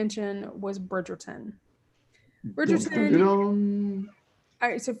we'd mention was Bridgerton. Dun-dun-dun-dun. All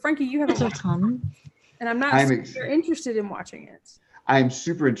right, so Frankie, you haven't watched it, and I'm not super interested in watching it. I'm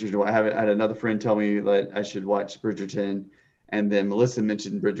super interested. I had another friend tell me that I should watch Bridgerton, and then Melissa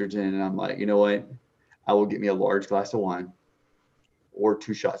mentioned Bridgerton, and I'm like, you know what? I will get me a large glass of wine or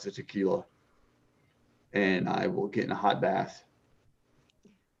 2 shots of tequila, and I will get in a hot bath,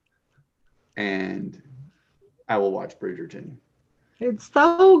 and I will watch Bridgerton. It's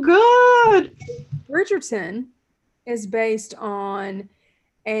so good. Bridgerton is based on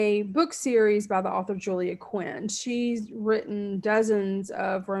a book series by the author Julia Quinn. She's written dozens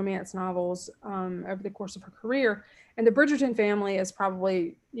of romance novels over the course of her career. And the Bridgerton family is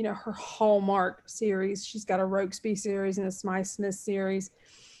probably, her hallmark series. She's got a Rokesby series and a Smythe Smith series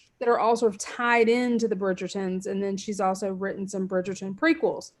that are all sort of tied into the Bridgertons. And then she's also written some Bridgerton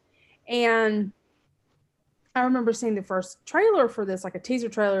prequels. And I remember seeing the first trailer for this, like a teaser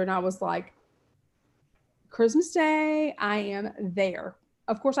trailer, and I was like, Christmas Day, I am there.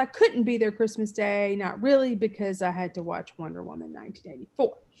 Of course, I couldn't be there Christmas Day, not really, because I had to watch Wonder Woman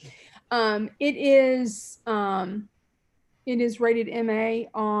 1984. It is rated MA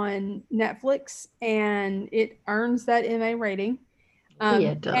on Netflix, and it earns that MA rating.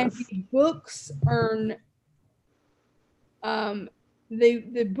 It does. And the books earn.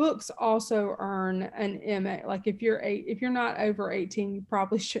 The books also earn an MA. Like if you're not over 18, you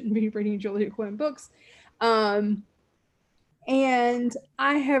probably shouldn't be reading Julia Quinn books. And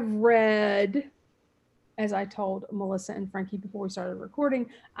I have read, as I told Melissa and Frankie before we started recording,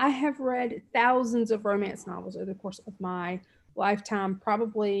 I have read thousands of romance novels over the course of my lifetime,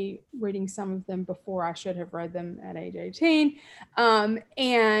 probably reading some of them before I should have read them at age 18.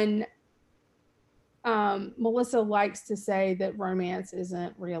 And Melissa likes to say that romance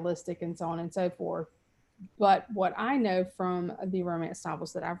isn't realistic and so on and so forth. But what I know from the romance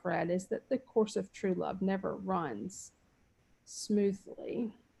novels that I've read is that the course of true love never runs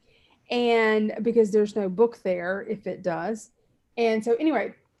smoothly. And because there's no book there if it does. And so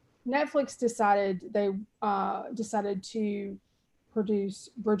anyway, Netflix decided to produce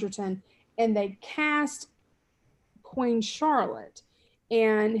Bridgerton, and they cast Queen Charlotte.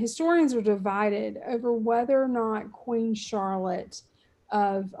 And historians are divided over whether or not Queen Charlotte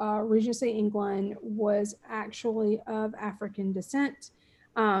of Regency England was actually of African descent,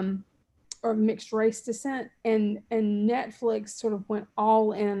 or mixed race descent. And Netflix sort of went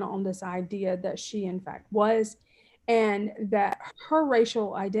all in on this idea that she in fact was, and that her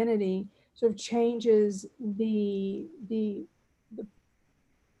racial identity sort of changes the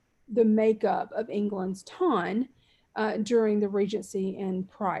makeup of England's ton during the Regency and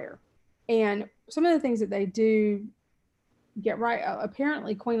prior. And some of the things that they do get right,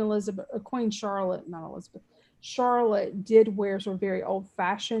 apparently Queen Charlotte, not Elizabeth, Charlotte did wear sort of very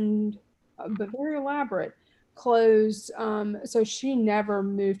old-fashioned, but very elaborate clothes. So she never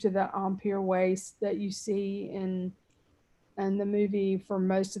moved to the empire waist that you see in the movie for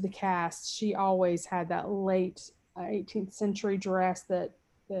most of the cast. She always had that late 18th century dress that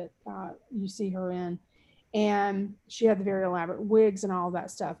you see her in, and she had the very elaborate wigs and all of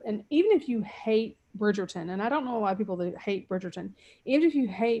that stuff. And even if you hate Bridgerton, and I don't know a lot of people that hate Bridgerton, even if you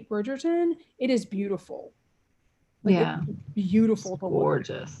hate Bridgerton, it is beautiful. Like, yeah, beautiful,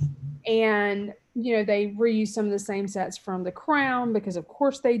 gorgeous. And they reused some of the same sets from The Crown, because of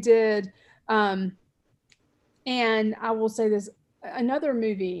course they did. And I will say this, another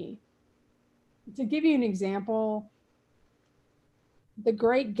movie, to give you an example, The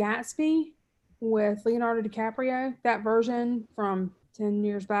Great Gatsby with Leonardo DiCaprio, that version from 10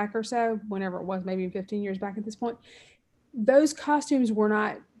 years back or so, whenever it was, maybe 15 years back at this point, those costumes were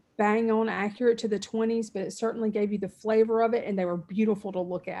not bang on accurate to the 20s, but it certainly gave you the flavor of it, and they were beautiful to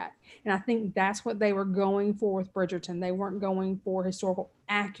look at. And I think that's what they were going for with Bridgerton. They weren't going for historical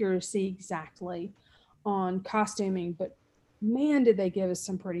accuracy exactly on costuming, but man, did they give us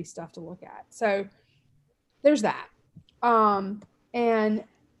some pretty stuff to look at. So there's that. And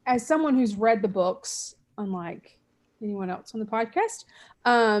as someone who's read the books, unlike anyone else on the podcast,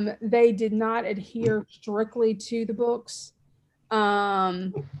 they did not adhere strictly to the books.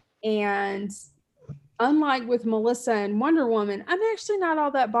 And unlike with Melissa and Wonder Woman, I'm actually not all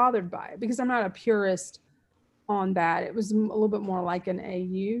that bothered by it, because I'm not a purist on that. It was a little bit more like an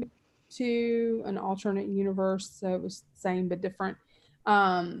AU to an alternate universe. So it was the same but different.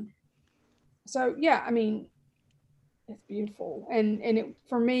 So yeah, I mean, it's beautiful. And it,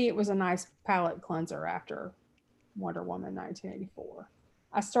 for me, it was a nice palate cleanser after Wonder Woman 1984.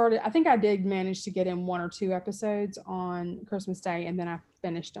 I think I did manage to get in 1 or 2 episodes on Christmas Day, and then I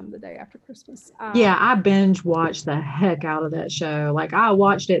finished them the day after Christmas. Yeah, I binge watched the heck out of that show. Like, I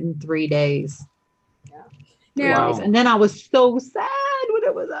watched it in 3 days. Yeah. Now, and then I was so sad when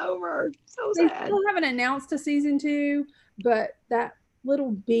it was over. So they sad. still haven't announced a season 2, but that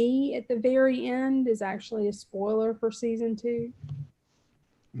little B at the very end is actually a spoiler for season 2.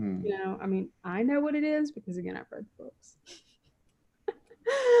 I mean, I know what it is because, again, I've read the books.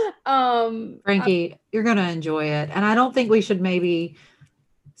 Frankie, you're gonna enjoy it, and I don't think we should maybe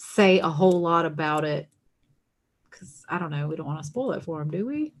say a whole lot about it, because I don't know, we don't want to spoil it for him, do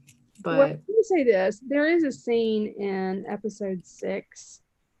we? But well, let me say this: there is a scene in episode 6,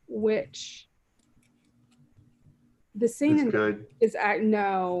 which the scene in good.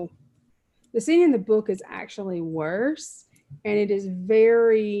 the scene in the book is actually worse, and it is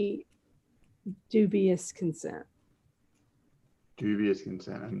very dubious consent. Dubious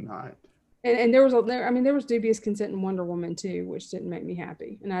consent, I'm not. And there was dubious consent in Wonder Woman too, which didn't make me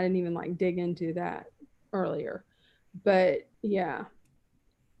happy, and I didn't even like dig into that earlier. But yeah,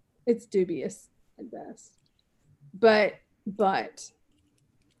 it's dubious at best. But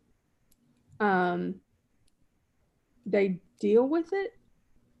they deal with it.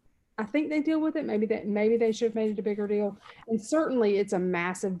 I think they deal with it. Maybe they should have made it a bigger deal. And certainly it's a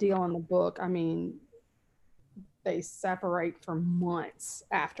massive deal in the book. I mean, they separate for months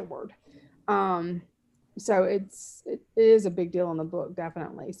afterward. So it is a big deal in the book,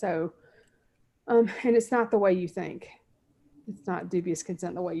 definitely. So, and it's not the way you think. It's not dubious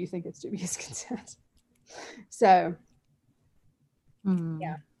consent the way you think it's dubious consent. So,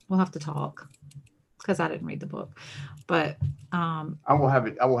 yeah, we'll have to talk, because I didn't read the book. But I will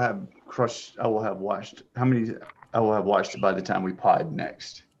have watched how many I will have watched it by the time we pod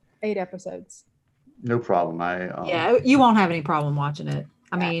next. 8 episodes. No problem. Yeah, you won't have any problem watching it.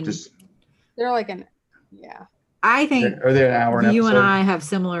 I mean, just They're like I think are they an hour an you episode? and I have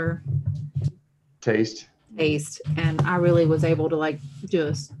similar Taste. and I really was able to like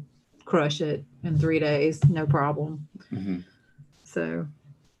just crush it in 3 days, no problem. Mm-hmm. So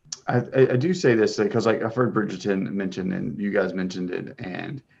I do say this because like I've heard Bridgerton mentioned and you guys mentioned it,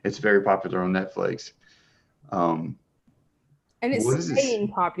 and it's very popular on Netflix. and it's What is this? staying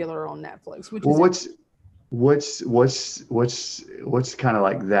popular on Netflix. Which Well, is what's kind of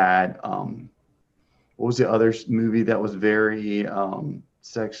like that? What was the other movie that was very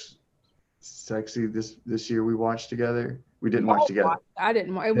sexy this year we watched together? We didn't watch together. I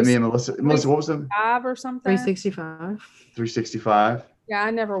didn't. It And was me and Melissa. Melissa, what was the 5 or something. 365. 365? Yeah,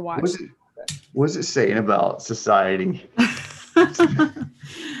 I never watched. What was it saying about society? A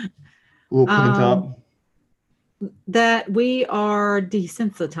little pin top. That we are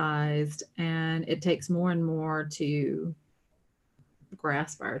desensitized and it takes more and more to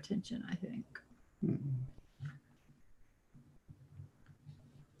grasp our attention, I think.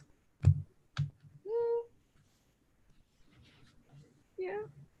 Yeah.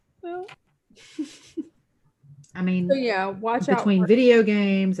 Well. I mean, So yeah, watch out between for- video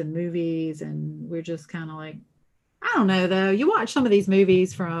games and movies, and we're just kind of like, I don't know though. You watch some of these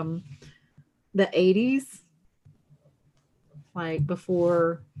movies from the 80s, like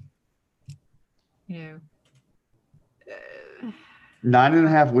before,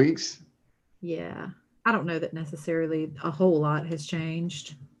 9.5 weeks. yeah. I don't know that necessarily a whole lot has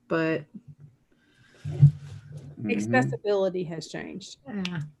changed, but Mhm. accessibility has changed.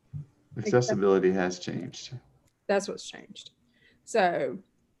 Accessibility has changed. That's what's changed. So,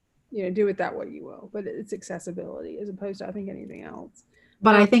 do with that what you will, but it's accessibility as opposed to I think anything else.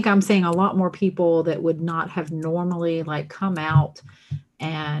 But I think I'm seeing a lot more people that would not have normally like come out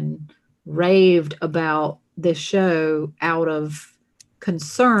and raved about this show out of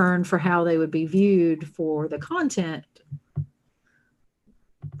concern for how they would be viewed for the content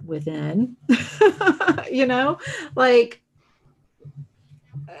within, like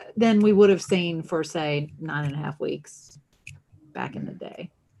than we would have seen for say 9.5 weeks back in the day.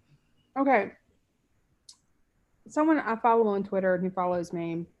 Okay. Someone I follow on Twitter and who follows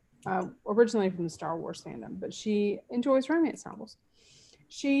me, originally from the Star Wars fandom, but she enjoys romance novels.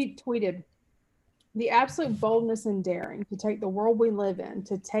 She tweeted, "The absolute boldness and daring to take the world we live in,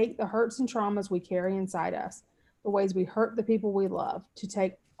 to take the hurts and traumas we carry inside us, the ways we hurt the people we love, to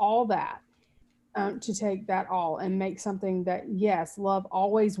take all that, to take that all and make something that, yes, love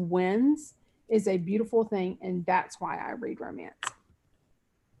always wins, is a beautiful thing. And that's why I read romance."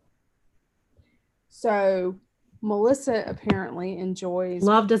 So Melissa apparently enjoys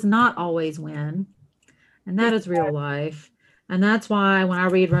Love does not always win, and that is real life. And that's why when I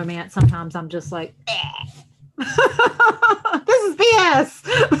read romance, sometimes I'm just like, this is BS.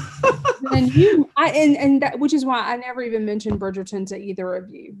 and that, which is why I never even mentioned Bridgerton to either of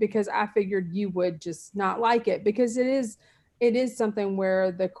you, because I figured you would just not like it, because it is something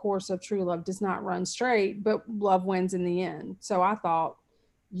where the course of true love does not run straight, but love wins in the end. So I thought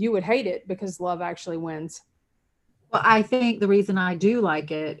you would hate it because love actually wins. Well, I think the reason I do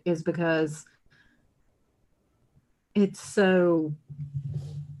like it is because it's so,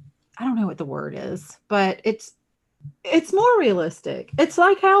 I don't know what the word is, but it's more realistic. It's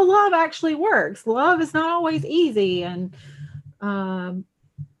like how love actually works. Love is not always easy, and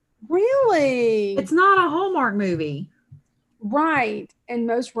Really? it's not a Hallmark movie. Right. And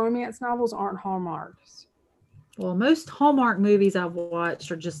most romance novels aren't Hallmarks. Well, most Hallmark movies I've watched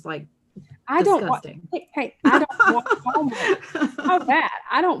are just like I don't watch, disgusting. hey, I don't watch Hallmark. How bad?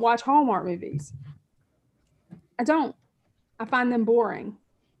 I don't watch Hallmark movies. I don't. I find them boring.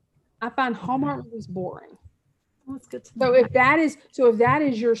 I find Hallmark movies boring. Well, that's good to So know. if that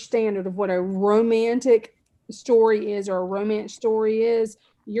is your standard of what a romantic story is or a romance story is,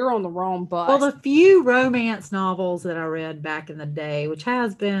 you're on the wrong bus. Well, the few romance novels that I read back in the day, which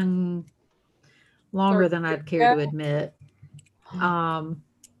has been longer than I'd care to admit,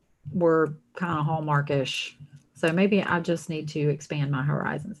 were kind of Hallmarkish. So maybe I just need to expand my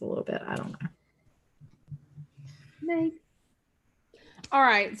horizons a little bit. I don't know. Maybe. All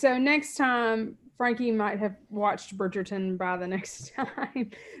right. So next time, Frankie might have watched Bridgerton by the next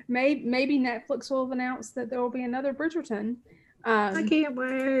time. Maybe Netflix will have announced that there will be another Bridgerton. I can't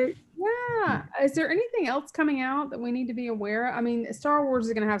wait. Yeah. Is there anything else coming out that we need to be aware of? I mean, Star Wars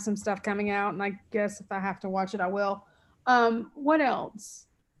is going to have some stuff coming out, and I guess if I have to watch it, I will. What else?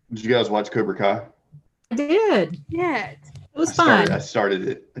 Did you guys watch Cobra Kai? I did. Yet. It was fun. I started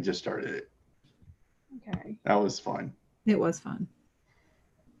it. I just started it. Okay. That was fun. It was fun.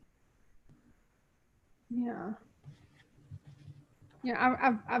 Yeah. Yeah,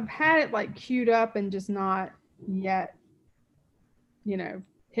 I've had it like queued up and just not yet,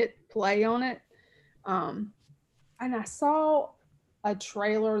 hit play on it. And I saw a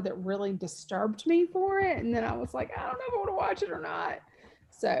trailer that really disturbed me for it, and then I was like, I don't know if I want to watch it or not.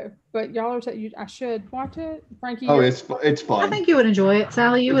 So, but y'all are I should watch it, Frankie. Oh, you're- it's I fun. think you would enjoy it,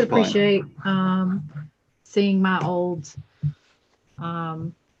 Sally. You would It's fun. appreciate seeing my old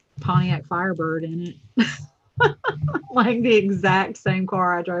Pontiac Firebird in it. Like the exact same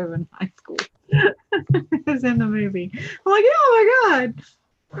car I drove in high school is in the movie. I'm like, oh my God,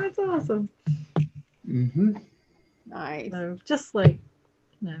 that's awesome. Mm-hmm. Nice. So just like,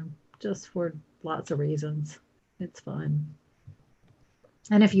 just for lots of reasons. It's fun.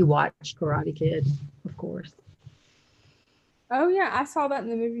 And if you watch Karate Kid, of course. Oh yeah, I saw that in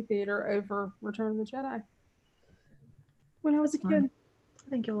the movie theater over Return of the Jedi when I was a Fun. kid. I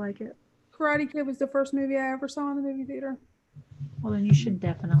think you'll like it. Karate Kid was the first movie I ever saw in the movie theater. Well, then you should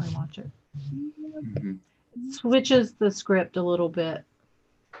definitely watch it. Mm-hmm. It switches the script a little bit.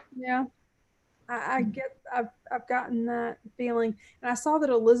 Yeah, I've gotten that feeling, and I saw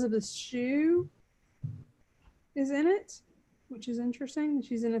that Elizabeth Shue is in it, which is interesting.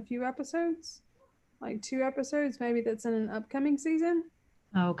 She's in a few episodes, like 2 episodes. Maybe that's in an upcoming season.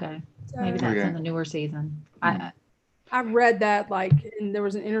 Okay. So Maybe that's Okay. in the newer season. I read that and there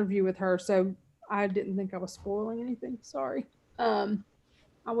was an interview with her, so I didn't think I was spoiling anything. Sorry.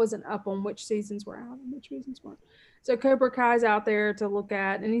 I wasn't up on which seasons were out and which seasons weren't. So Cobra Kai's out there to look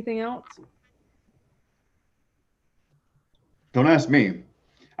at. Anything else? Don't ask me.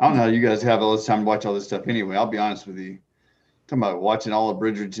 I don't know how you guys have all this time to watch all this stuff anyway. I'll be honest with you. Talking about watching all of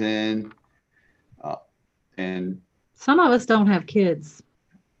Bridgerton, and Some of us don't have kids.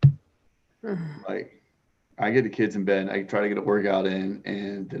 like I get the kids in bed. I try to get a workout in,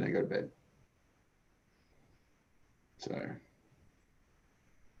 and then I go to bed. So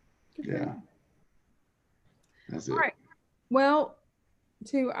yeah, that's it. All right. Well,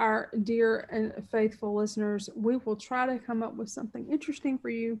 to our dear and faithful listeners, we will try to come up with something interesting for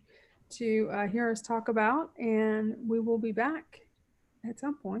you to hear us talk about, and we will be back at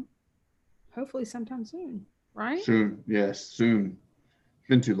some point, hopefully sometime soon, right? Soon, yes, soon.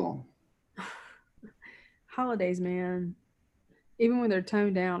 Been too long. Holidays, man. Even when they're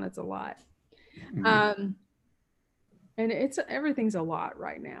toned down, it's a lot. Mhm. And everything's a lot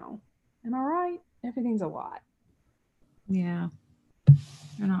right now. Am I right? Everything's a lot. Yeah.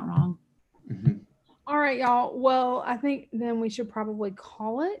 You're not wrong. Mhm. All right, y'all. Well, I think then we should probably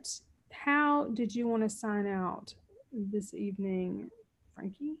call it. How did you want to sign out this evening,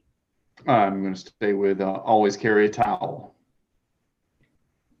 Frankie? I'm going to stay with always carry a towel.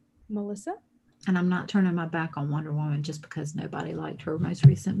 Melissa? And I'm not turning my back on Wonder Woman just because nobody liked her most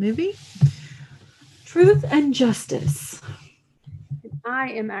recent movie. Truth and Justice.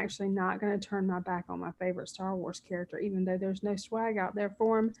 I am actually not going to turn my back on my favorite Star Wars character, even though there's no swag out there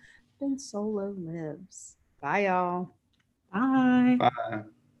for him. Ben Solo lives. Bye, y'all. Bye. Bye.